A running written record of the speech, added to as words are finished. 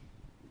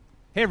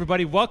Hey,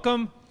 everybody.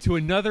 Welcome to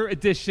another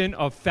edition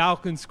of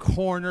Falcons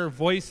Corner.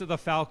 Voice of the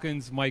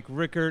Falcons, Mike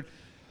Rickert.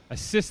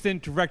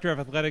 Assistant Director of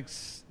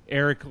Athletics,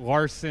 Eric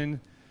Larson.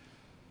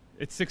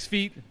 It's 6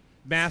 feet.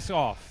 Mask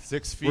off.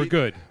 6 feet. We're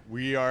good.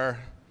 We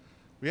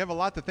have a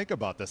lot to think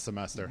about this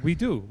semester. We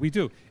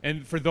do.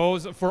 And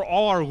for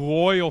all our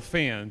loyal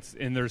fans,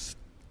 and there's,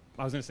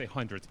 I was going to say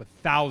hundreds, but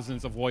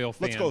thousands of loyal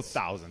fans. Let's go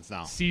thousands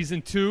now.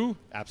 Season 2.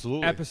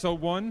 Absolutely.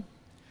 Episode 1.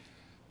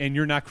 And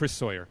you're not Chris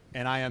Sawyer.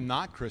 And I am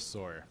not Chris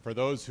Sawyer. For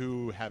those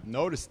who have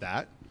noticed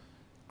that,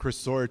 Chris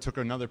Sawyer took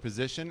another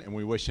position, and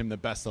we wish him the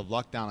best of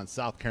luck down in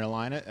South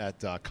Carolina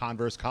at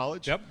Converse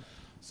College. Yep.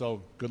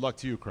 So good luck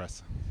to you,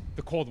 Chris.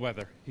 The cold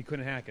weather. He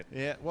couldn't hack it.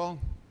 Yeah, well,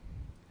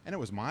 and it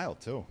was mild,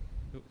 too.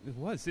 It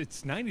was.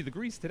 It's 90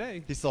 degrees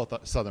today. He's still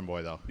a Southern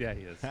boy, though. Yeah,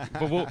 he is.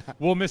 But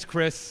we'll miss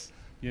Chris,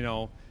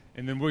 and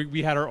then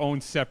we had our own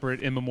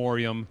separate in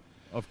memoriam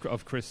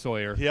of Chris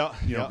Sawyer,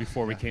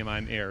 before we came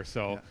on air.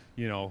 So,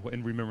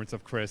 in remembrance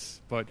of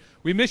Chris. But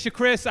we miss you,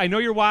 Chris. I know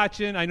you're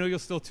watching. I know you'll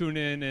still tune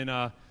in,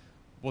 and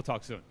we'll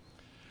talk soon.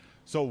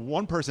 So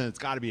one person that's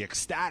got to be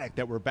ecstatic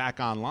that we're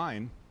back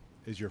online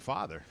is your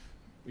father.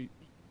 You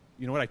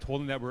know what? I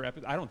told him that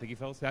I don't think he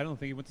fell asleep. I don't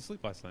think he went to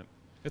sleep last night.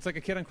 It's like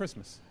a kid on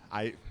Christmas.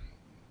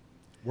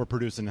 We're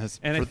producing this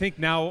I think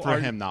now for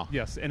him now.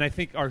 Yes, and I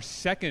think our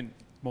second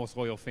most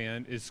loyal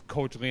fan is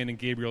Coach Landon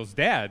Gabriel's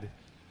dad.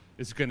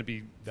 Is going to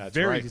be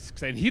very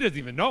exciting. He doesn't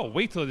even know.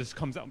 Wait till this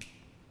comes out.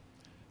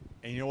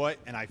 And you know what?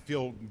 And I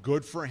feel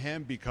good for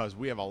him because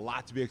we have a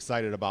lot to be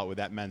excited about with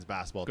that men's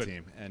basketball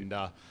team. And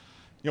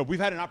we've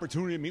had an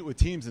opportunity to meet with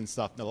teams and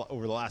stuff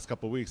over the last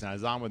couple of weeks. And I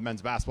was on with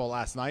men's basketball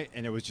last night,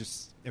 and it was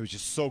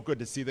just so good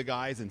to see the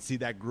guys and see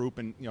that group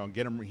and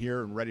get them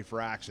here and ready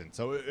for action.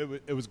 So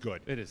it was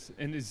good. It is,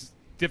 and as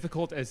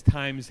difficult as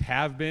times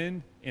have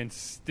been and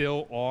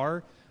still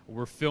are.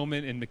 We're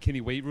filming in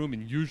McKinney weight room,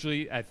 and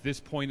usually at this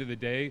point of the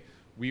day,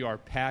 we are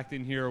packed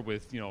in here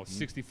with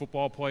 60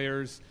 football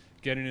players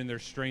getting in their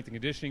strength and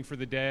conditioning for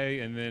the day,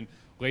 and then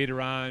later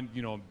on,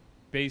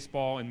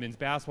 baseball and men's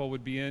basketball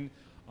would be in.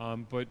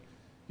 But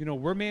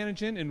we're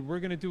managing, and we're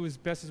going to do as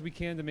best as we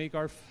can to make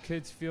our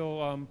kids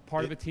feel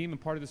part of a team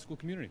and part of the school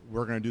community.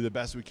 We're going to do the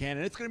best we can,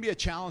 and it's going to be a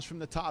challenge from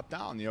the top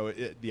down.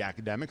 The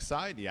academic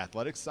side, the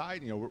athletic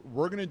side.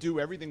 We're going to do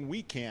everything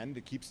we can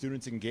to keep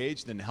students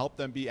engaged and help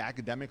them be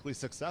academically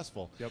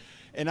successful. Yep.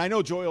 And I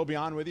know Joy will be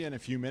on with you in a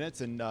few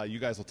minutes, and you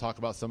guys will talk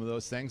about some of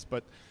those things.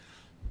 But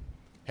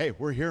hey,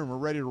 we're here and we're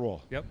ready to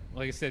roll. Yep.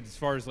 Like I said, as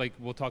far as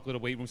we'll talk a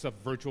little weight room stuff,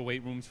 virtual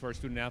weight rooms for our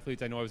student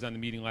athletes. I know I was on the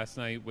meeting last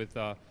night with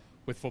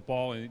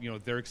football,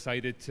 and they're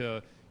excited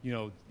to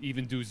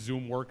even do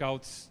Zoom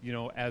workouts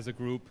as a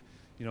group,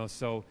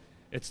 so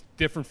it's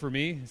different for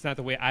me. It's not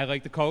the way I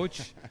like to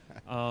coach,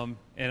 and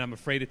I'm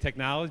afraid of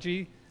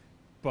technology,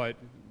 but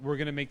we're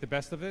going to make the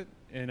best of it,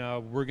 and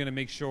we're going to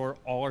make sure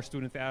all our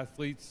student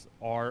athletes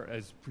are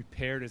as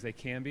prepared as they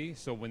can be,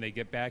 so when they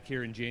get back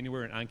here in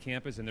January and on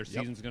campus and their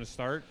season's going to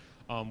start,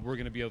 we're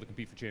going to be able to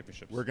compete for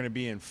championships. We're going to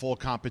be in full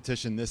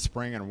competition this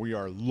spring, and we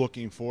are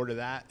looking forward to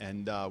that.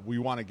 And we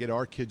want to get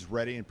our kids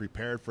ready and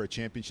prepared for a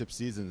championship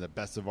season to the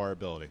best of our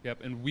ability.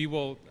 Yep, and we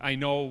will – I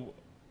know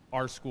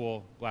our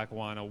school,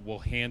 Lackawanna, will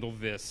handle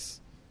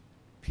this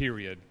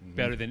period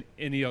better than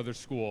any other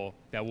school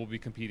that we'll be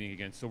competing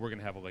against, so we're going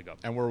to have a leg up.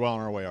 And we're well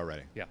on our way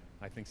already. Yeah,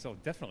 I think so.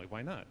 Definitely.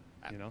 Why not?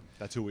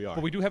 That's who we are.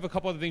 But we do have a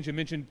couple other things. You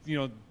mentioned,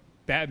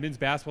 men's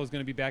basketball is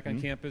going to be back on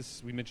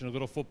campus. We mentioned a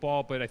little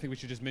football, but I think we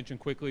should just mention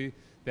quickly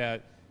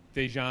that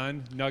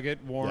Dejan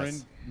Nugget Warren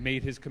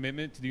made his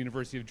commitment to the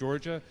University of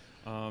Georgia.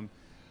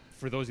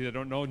 For those of you that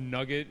don't know,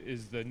 Nugget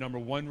is the number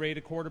 1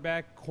 rated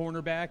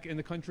cornerback in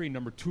the country,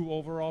 number 2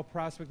 overall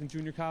prospect in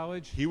junior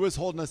college. He was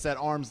holding us at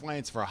arm's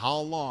length for how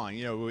long?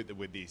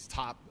 With these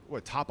top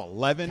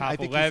 11? Top I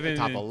think 11. He's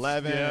top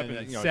 11.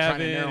 And 7, trying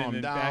to narrow him and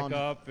then down. back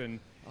up. And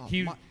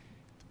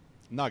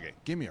Nugget,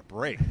 give me a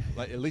break.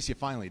 At least you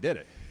finally did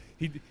it.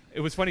 It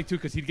was funny, too,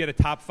 because he'd get a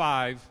top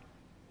 5,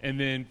 and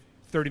then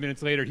 30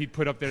 minutes later he'd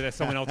put up there that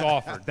someone else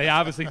offered. They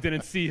obviously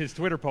didn't see his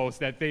Twitter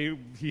post that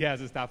he has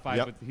his top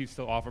 5, but he's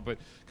still offered. But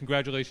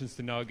congratulations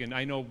to Nug, and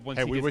I know once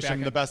he gets back. We wish him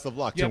the best of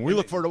luck, and we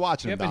look forward to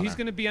watching him down but he's there.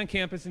 going to be on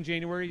campus in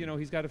January.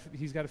 He's got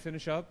to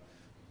finish up.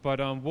 But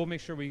we'll make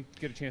sure we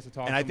get a chance to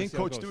talk to him. And I think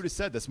Coach Duda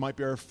said this might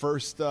be our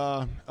first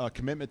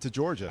commitment to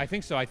Georgia. I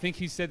think so. I think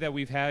he said that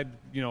we've had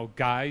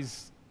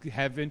guys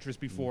have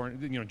interest before.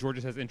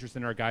 Georgia has interest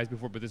in our guys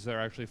before, but this is our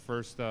actually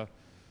first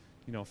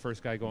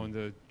guy going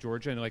to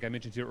Georgia. And like I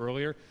mentioned to you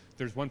earlier,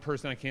 there's one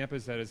person on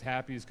campus that is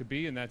happy as could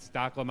be, and that's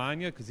Doc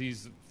LaMagna, because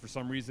he's, for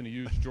some reason, a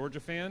huge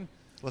Georgia fan.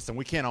 Listen,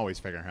 we can't always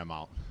figure him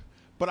out.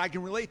 But I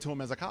can relate to him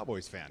as a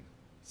Cowboys fan.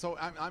 So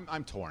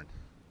I'm torn.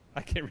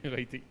 I can't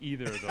relate to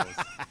either of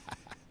those.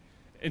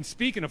 And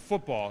speaking of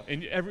football,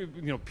 and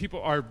people,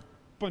 our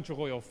bunch of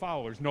loyal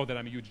followers know that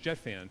I'm a huge Jet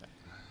fan.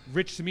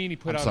 Rich Cimini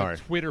put out a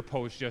Twitter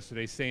post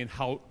yesterday saying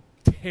how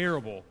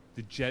terrible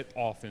the Jet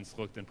offense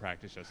looked in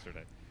practice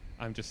yesterday.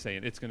 I'm just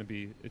saying it's going to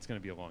be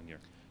a long year.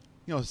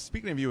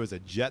 Speaking of you as a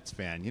Jets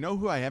fan,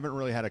 who I haven't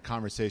really had a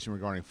conversation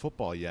regarding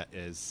football yet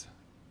is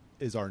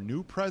is our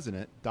new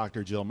president,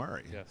 Dr. Jill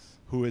Murray, Yes.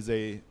 who is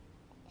a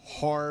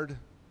hard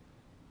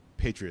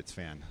Patriots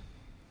fan.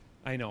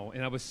 I know,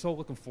 and I was so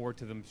looking forward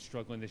to them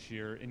struggling this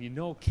year.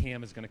 And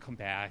Cam is going to come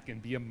back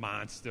and be a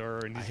monster,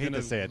 and he's going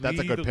to That's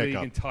a good lead the league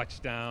pickup. in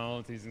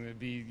touchdowns. He's going to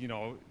be,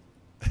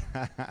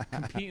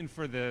 competing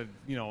for the,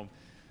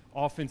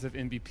 offensive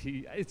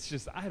MVP. It's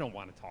just, I don't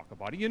want to talk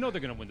about it. They're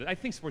going to win. I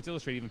think Sports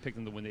Illustrated even picked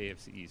them to win the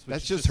AFC East.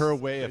 That's just her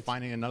way of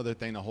finding another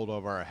thing to hold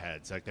over our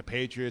heads. Like the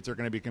Patriots are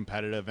going to be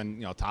competitive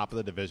and top of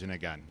the division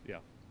again. Yeah.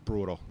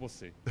 Brutal. We'll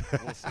see.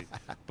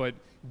 But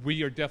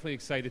we are definitely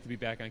excited to be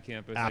back on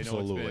campus.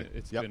 Absolutely.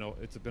 I know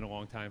it's been a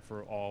long time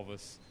for all of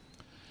us.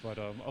 But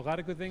a lot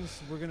of good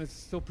things. We're going to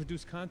still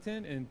produce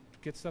content and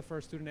get stuff for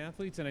our student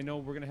athletes. And I know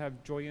we're going to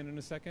have Joy in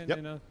a second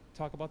and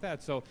talk about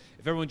that. So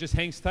if everyone just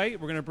hangs tight,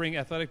 we're going to bring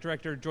Athletic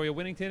Director Joya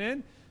Winnington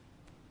in.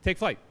 Take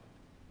flight.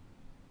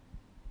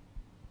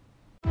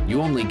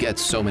 You only get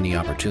so many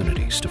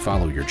opportunities to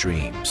follow your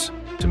dreams,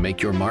 to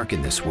make your mark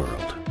in this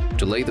world,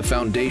 to lay the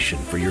foundation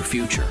for your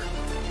future.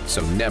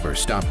 So never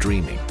stop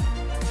dreaming,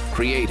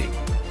 creating,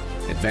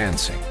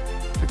 advancing,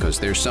 because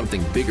there's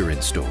something bigger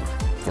in store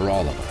for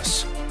all of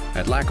us.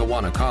 At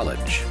Lackawanna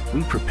College,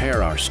 we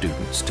prepare our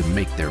students to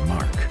make their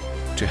mark,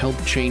 to help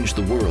change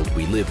the world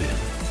we live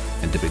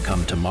in, and to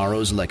become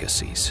tomorrow's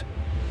legacies.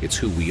 It's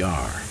who we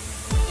are.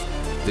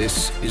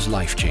 This is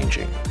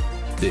life-changing.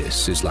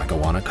 This is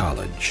Lackawanna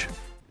College.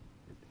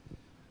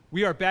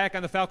 We are back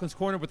on the Falcons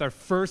Corner with our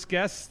first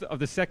guest of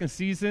the second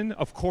season,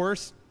 of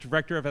course,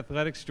 Director of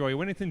Athletics, Joya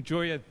Winnington.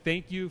 Joya,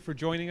 thank you for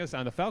joining us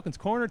on the Falcons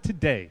Corner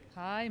today.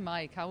 Hi,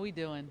 Mike. How are we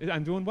doing?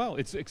 I'm doing well.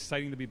 It's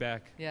exciting to be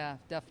back. Yeah,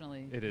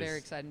 definitely. It is. Very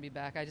exciting to be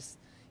back.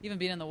 Even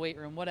being in the weight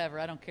room, whatever,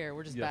 I don't care.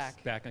 We're just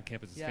back. Back on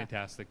campus is Yeah.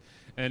 fantastic.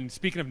 And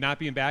speaking of not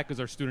being back, as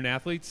our student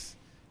athletes,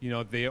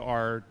 they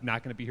are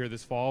not going to be here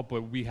this fall,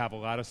 but we have a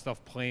lot of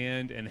stuff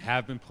planned and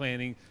have been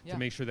planning to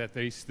make sure that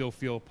they still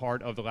feel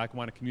part of the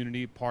Lackawanna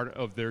community, part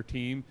of their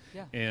team,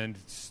 and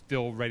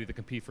still ready to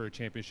compete for a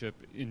championship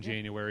in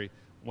January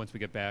once we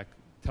get back.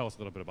 Tell us a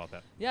little bit about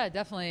that. Yeah,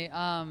 definitely.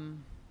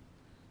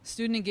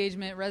 Student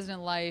engagement,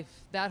 resident life,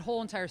 that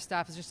whole entire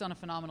staff has just done a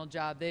phenomenal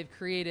job. They've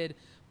created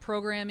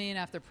programming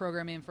after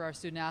programming for our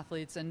student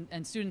athletes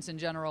and students in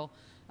general.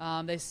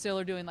 They still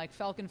are doing like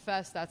Falcon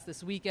Fest. That's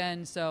this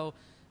weekend. So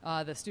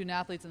the student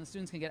athletes and the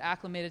students can get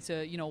acclimated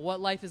to, what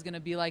life is going to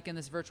be like in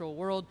this virtual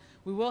world.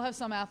 We will have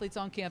some athletes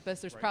on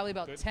campus. There's probably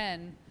about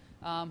 10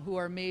 who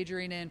are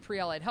majoring in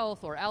pre-allied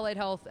health or allied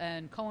health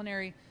and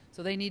culinary.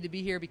 So they need to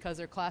be here because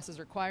their class is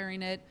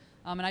requiring it.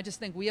 And I just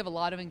think we have a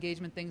lot of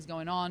engagement things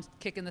going on,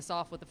 kicking this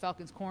off with the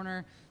Falcons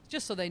Corner,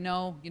 just so they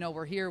know,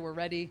 we're here, we're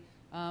ready.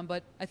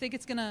 But I think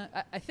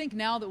I think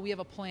now that we have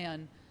a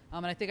plan,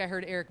 and I think I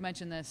heard Eric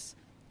mention this,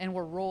 and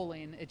we're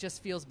rolling, it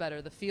just feels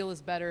better. The feel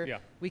is better. Yeah.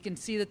 We can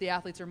see that the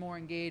athletes are more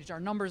engaged.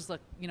 Our numbers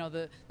look,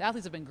 the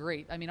athletes have been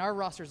great. I mean, our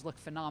rosters look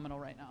phenomenal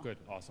right now. Good,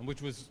 awesome.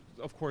 Which was,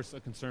 of course, a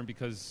concern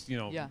because,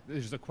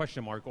 there's a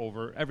question mark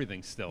over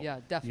everything still. Yeah,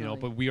 definitely.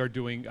 But we are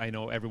doing, I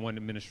know everyone,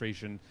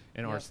 administration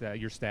and our staff,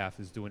 your staff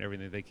is doing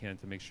everything they can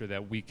to make sure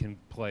that we can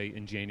play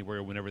in January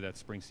or whenever that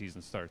spring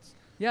season starts.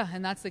 Yeah,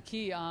 and that's the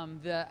key.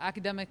 The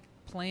academic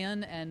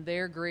plan and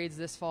their grades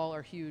this fall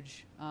are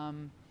huge.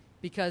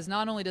 Because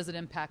not only does it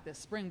impact this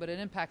spring, but it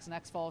impacts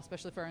next fall,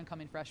 especially for our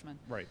incoming freshmen.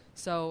 Right.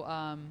 So,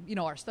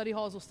 our study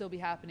halls will still be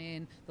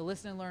happening, the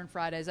Listen and Learn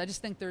Fridays. I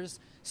just think there's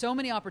so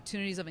many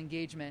opportunities of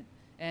engagement.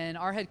 And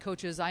our head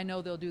coaches, I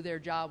know they'll do their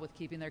job with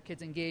keeping their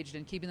kids engaged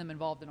and keeping them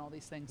involved in all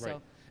these things. Right.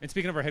 So. And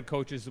speaking of our head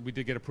coaches, we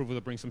did get approval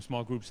to bring some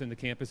small groups into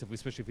campus,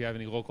 especially if you have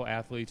any local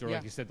athletes or,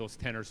 like you said, those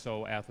 10 or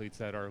so athletes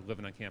that are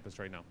living on campus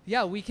right now.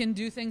 Yeah, we can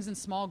do things in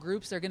small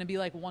groups. They're going to be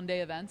like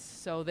one-day events,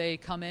 so they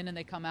come in and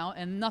they come out,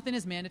 and nothing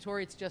is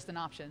mandatory. It's just an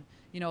option.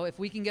 If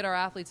we can get our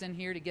athletes in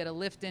here to get a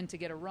lift in, to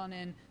get a run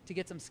in, to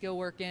get some skill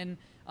work in,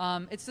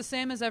 it's the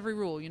same as every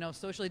rule.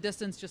 Socially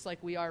distance, just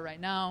like we are right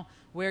now.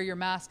 Wear your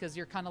mask as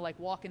you're kind of like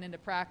walking into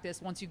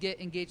practice. Once you get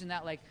engaged in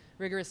that like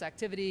rigorous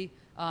activity,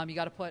 you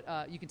got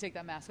to you can take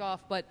that mask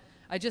off. But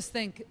I just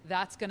think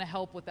that's going to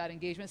help with that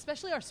engagement,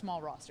 especially our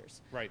small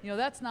rosters. Right.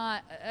 That's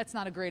not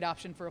a great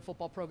option for a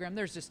football program.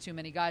 There's just too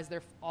many guys.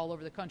 They're all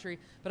over the country.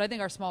 But I think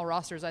our small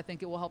rosters, I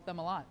think it will help them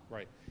a lot.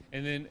 Right.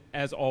 And then,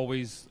 as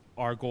always,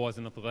 our goal as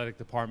an athletic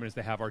department is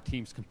to have our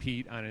teams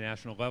compete on a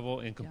national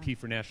level and compete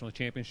for national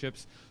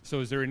championships.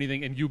 So is there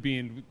anything, and you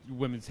being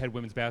head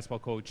women's basketball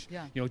coach,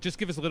 just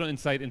give us a little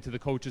insight into the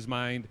coach's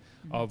mind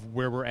of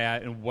where we're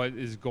at and what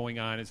is going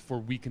on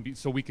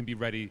so we can be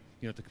ready,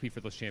 to compete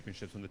for those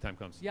championships when the time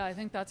comes. Yeah, I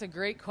think that's a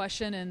great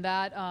question. And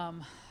that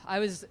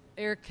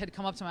Eric had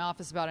come up to my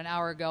office about an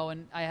hour ago,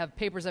 and I have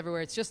papers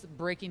everywhere. It's just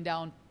breaking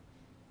down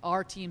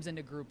our teams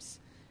into groups.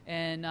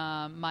 And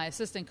my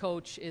assistant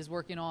coach is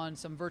working on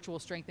some virtual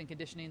strength and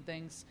conditioning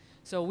things.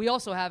 So we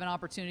also have an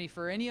opportunity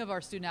for any of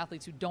our student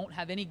athletes who don't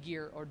have any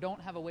gear or don't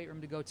have a weight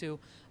room to go to,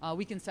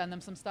 we can send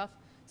them some stuff.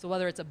 So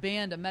whether it's a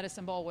band, a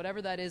medicine ball,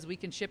 whatever that is, we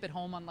can ship it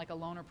home on like a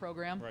loaner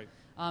program. Right.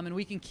 And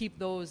we can keep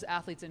those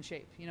athletes in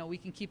shape. We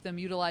can keep them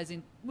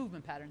utilizing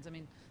movement patterns. I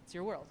mean, it's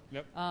your world.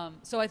 Yep.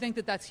 So I think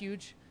that's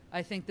huge.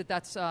 I think that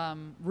that's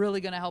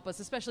really going to help us,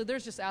 especially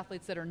there's just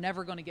athletes that are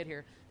never going to get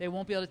here. They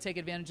won't be able to take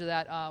advantage of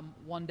that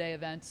one-day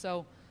event.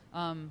 So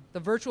the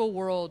virtual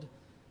world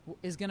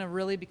is going to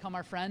really become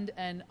our friend,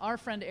 and our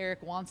friend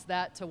Eric wants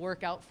that to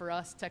work out for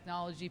us,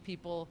 technology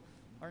people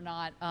or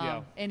not,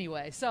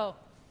 anyway. So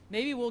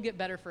maybe we'll get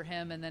better for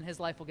him, and then his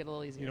life will get a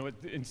little easier. You know what,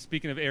 and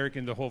speaking of Eric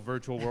and the whole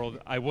virtual world,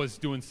 I was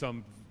doing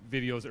some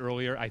videos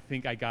earlier. I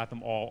think I got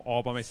them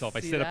all by myself.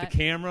 I set up the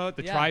camera,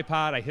 the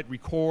tripod, I hit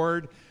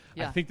record.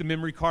 I think the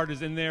memory card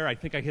is in there. I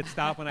think I hit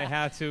stop when I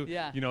had to.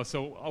 Yeah. You know,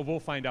 so we'll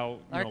find out.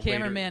 Our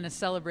cameraman is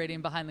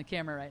celebrating behind the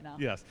camera right now.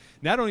 Yes.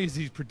 Not only is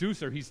he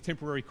producer, he's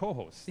temporary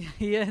co-host.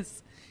 He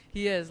is.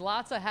 He is.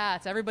 Lots of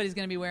hats. Everybody's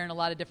going to be wearing a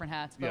lot of different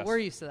hats, but we're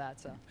used to that.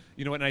 So.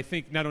 You know, and I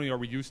think not only are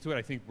we used to it,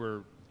 I think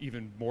we're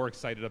even more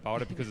excited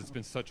about it because it's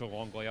been such a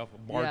long layoff.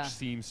 March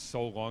seems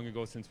so long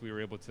ago since we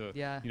were able to,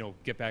 you know,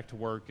 get back to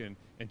work and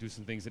do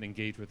some things and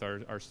engage with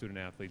our student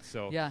athletes.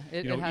 So,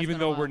 you know, even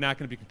though we're not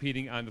going to be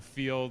competing on the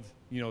field,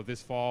 you know,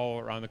 this fall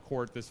or on the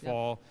court this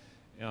fall,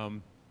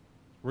 we're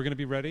going to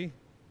be ready.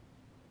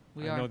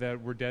 I know that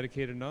we're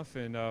dedicated enough,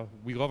 and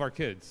we love our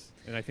kids,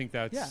 and I think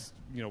that's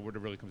you know what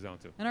it really comes down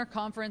to. And our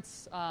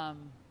conference,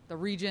 the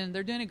region,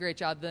 they're doing a great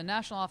job. The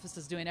national office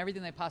is doing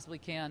everything they possibly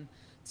can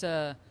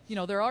to, you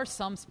know, there are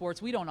some sports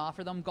we don't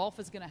offer them. Golf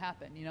is going to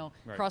happen, you know,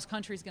 cross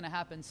country is going to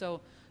happen. So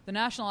the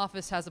national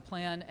office has a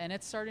plan, and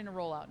it's starting to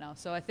roll out now.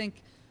 So I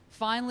think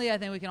finally,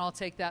 we can all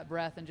take that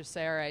breath and just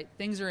say, all right,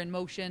 things are in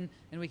motion,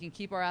 and we can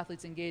keep our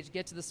athletes engaged,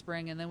 get to the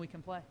spring, and then we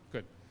can play.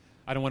 Good.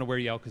 I don't want to wear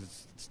you out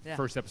because it's the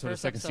first episode of the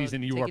second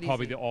season. You are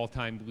probably the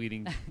all-time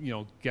leading, you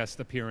know, guest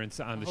appearance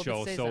on the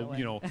show. So,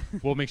 you know,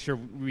 we'll make sure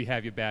we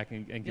have you back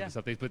and give us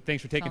updates. But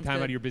thanks for taking time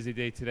out of your busy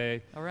day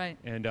today. All right.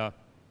 And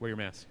wear your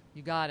mask.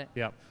 You got it.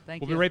 Yeah.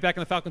 Thank you. We'll be right back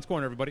in the Falcons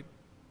Corner, everybody.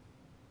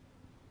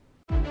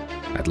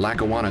 At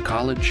Lackawanna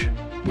College,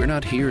 we're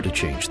not here to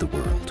change the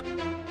world,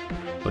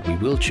 but we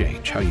will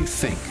change how you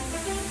think,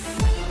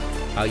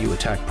 how you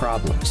attack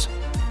problems,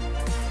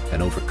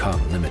 and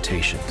overcome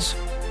limitations,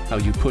 how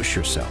you push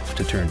yourself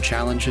to turn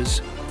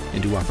challenges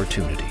into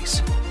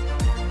opportunities.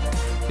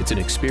 It's an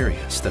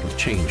experience that'll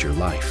change your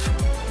life,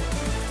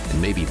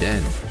 and maybe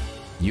then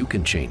you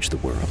can change the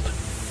world.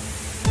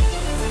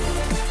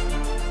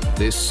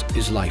 This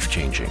is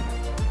life-changing.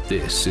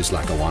 This is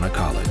Lackawanna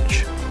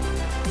College.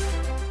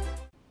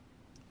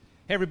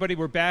 Hey, everybody,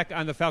 we're back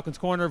on the Falcons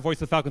Corner. Voice of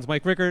the Falcons,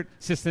 Mike Rickert.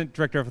 Assistant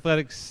Director of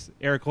Athletics,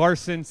 Eric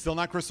Larson. Still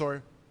not Chris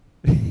Sawyer.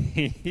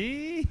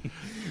 It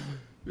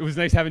was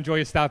nice having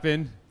Joya stop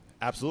in.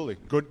 Absolutely.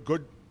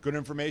 Good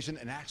information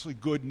and actually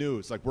good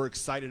news. Like, we're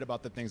excited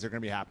about the things that are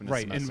going to be happening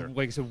this semester. And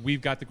like I said,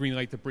 we've got the green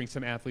light to bring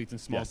some athletes in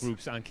small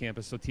groups on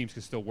campus so teams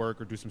can still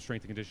work or do some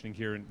strength and conditioning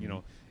here and, you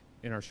know,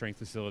 in our strength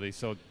facility.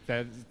 So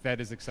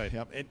that is exciting.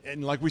 Yep.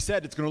 And like we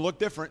said, it's going to look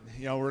different.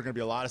 You know, we're going to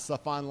be a lot of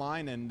stuff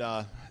online, and,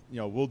 you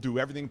know, we'll do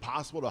everything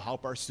possible to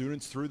help our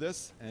students through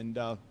this and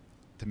to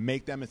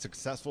make them as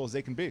successful as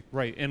they can be.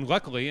 Right. And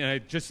luckily,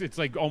 and it's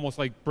like almost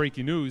like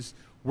breaking news,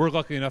 we're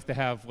lucky enough to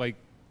have like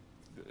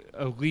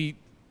elite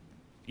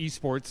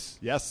esports.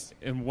 Yes.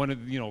 And one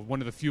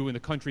of the few in the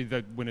country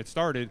that when it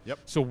started. Yep.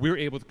 So we're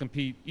able to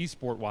compete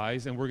esport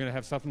wise, and we're going to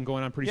have something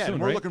going on pretty soon.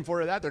 And we're looking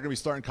forward to that. They're going to be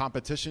starting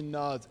competition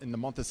in the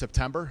month of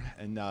September,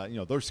 and you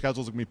know, those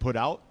schedules are going to be put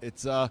out.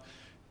 It's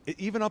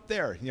even up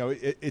there, you know,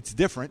 it's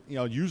different. You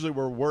know, usually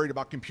we're worried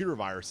about computer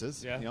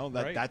viruses. Yeah, you know,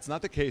 that's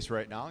not the case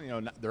right now. You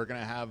know, they're going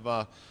to have,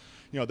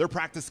 you know, their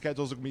practice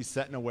schedules are going to be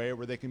set in a way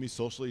where they can be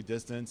socially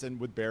distanced and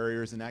with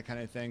barriers and that kind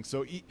of thing.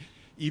 So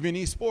even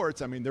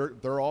esports, I mean,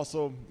 they're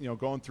also, you know,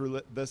 going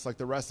through this like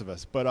the rest of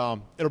us. But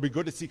it'll be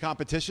good to see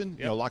competition. Yep.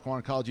 You know,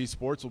 Lackawanna College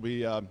esports will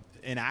be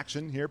in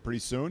action here pretty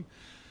soon.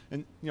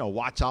 And, you know,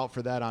 watch out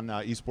for that on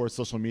esports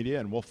social media,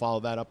 and we'll follow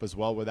that up as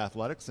well with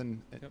athletics.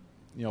 And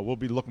you know, we'll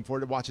be looking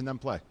forward to watching them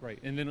play. Right.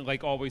 And then,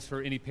 like always,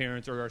 for any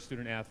parents or our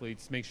student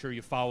athletes, make sure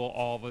you follow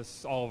all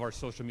of our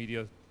social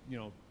media, you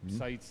know,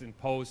 sites and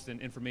posts and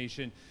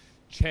information.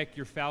 Check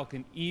your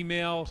Falcon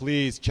email.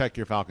 Please check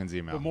your Falcons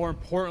email. But more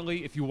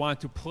importantly, if you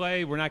want to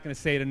play, we're not going to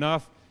say it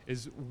enough,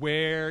 is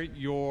wear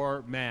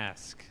your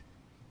mask.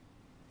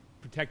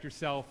 Protect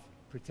yourself,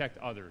 protect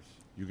others.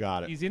 You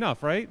got it. Easy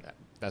enough, right?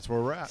 That's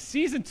where we're at.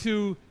 Season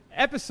 2,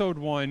 Episode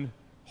 1,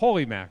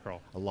 Holy Mackerel.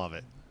 I love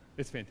it.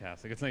 It's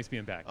fantastic. It's nice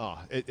being back. Oh,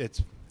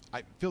 it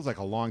feels like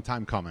a long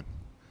time coming.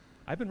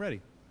 I've been ready.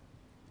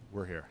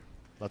 We're here.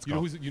 Let's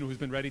go. You know who's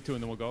been ready too,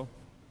 and then we'll go?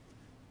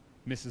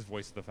 Mrs.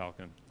 Voice of the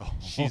Falcon. Oh.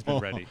 She's been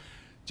ready.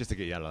 Just to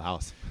get you out of the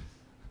house.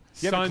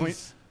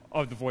 Sons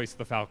of the Voice of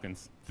the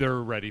Falcons.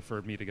 They're ready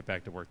for me to get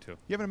back to work too.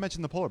 You haven't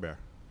mentioned the polar bear.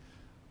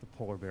 The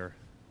polar bear.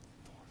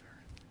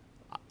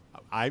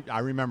 I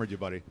remembered you,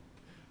 buddy.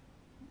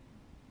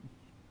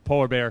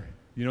 Polar bear,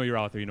 you know you're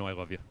out there. You know I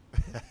love you.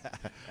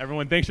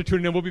 Everyone, thanks for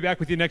tuning in. We'll be back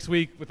with you next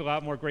week with a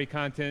lot more great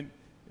content,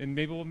 and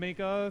maybe we'll make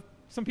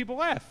some people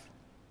laugh.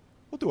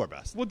 We'll do our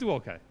best. We'll do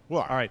okay.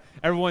 All right.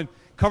 Everyone,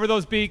 cover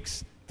those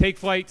beaks. Take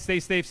flight. Stay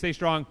safe. Stay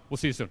strong. We'll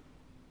see you soon.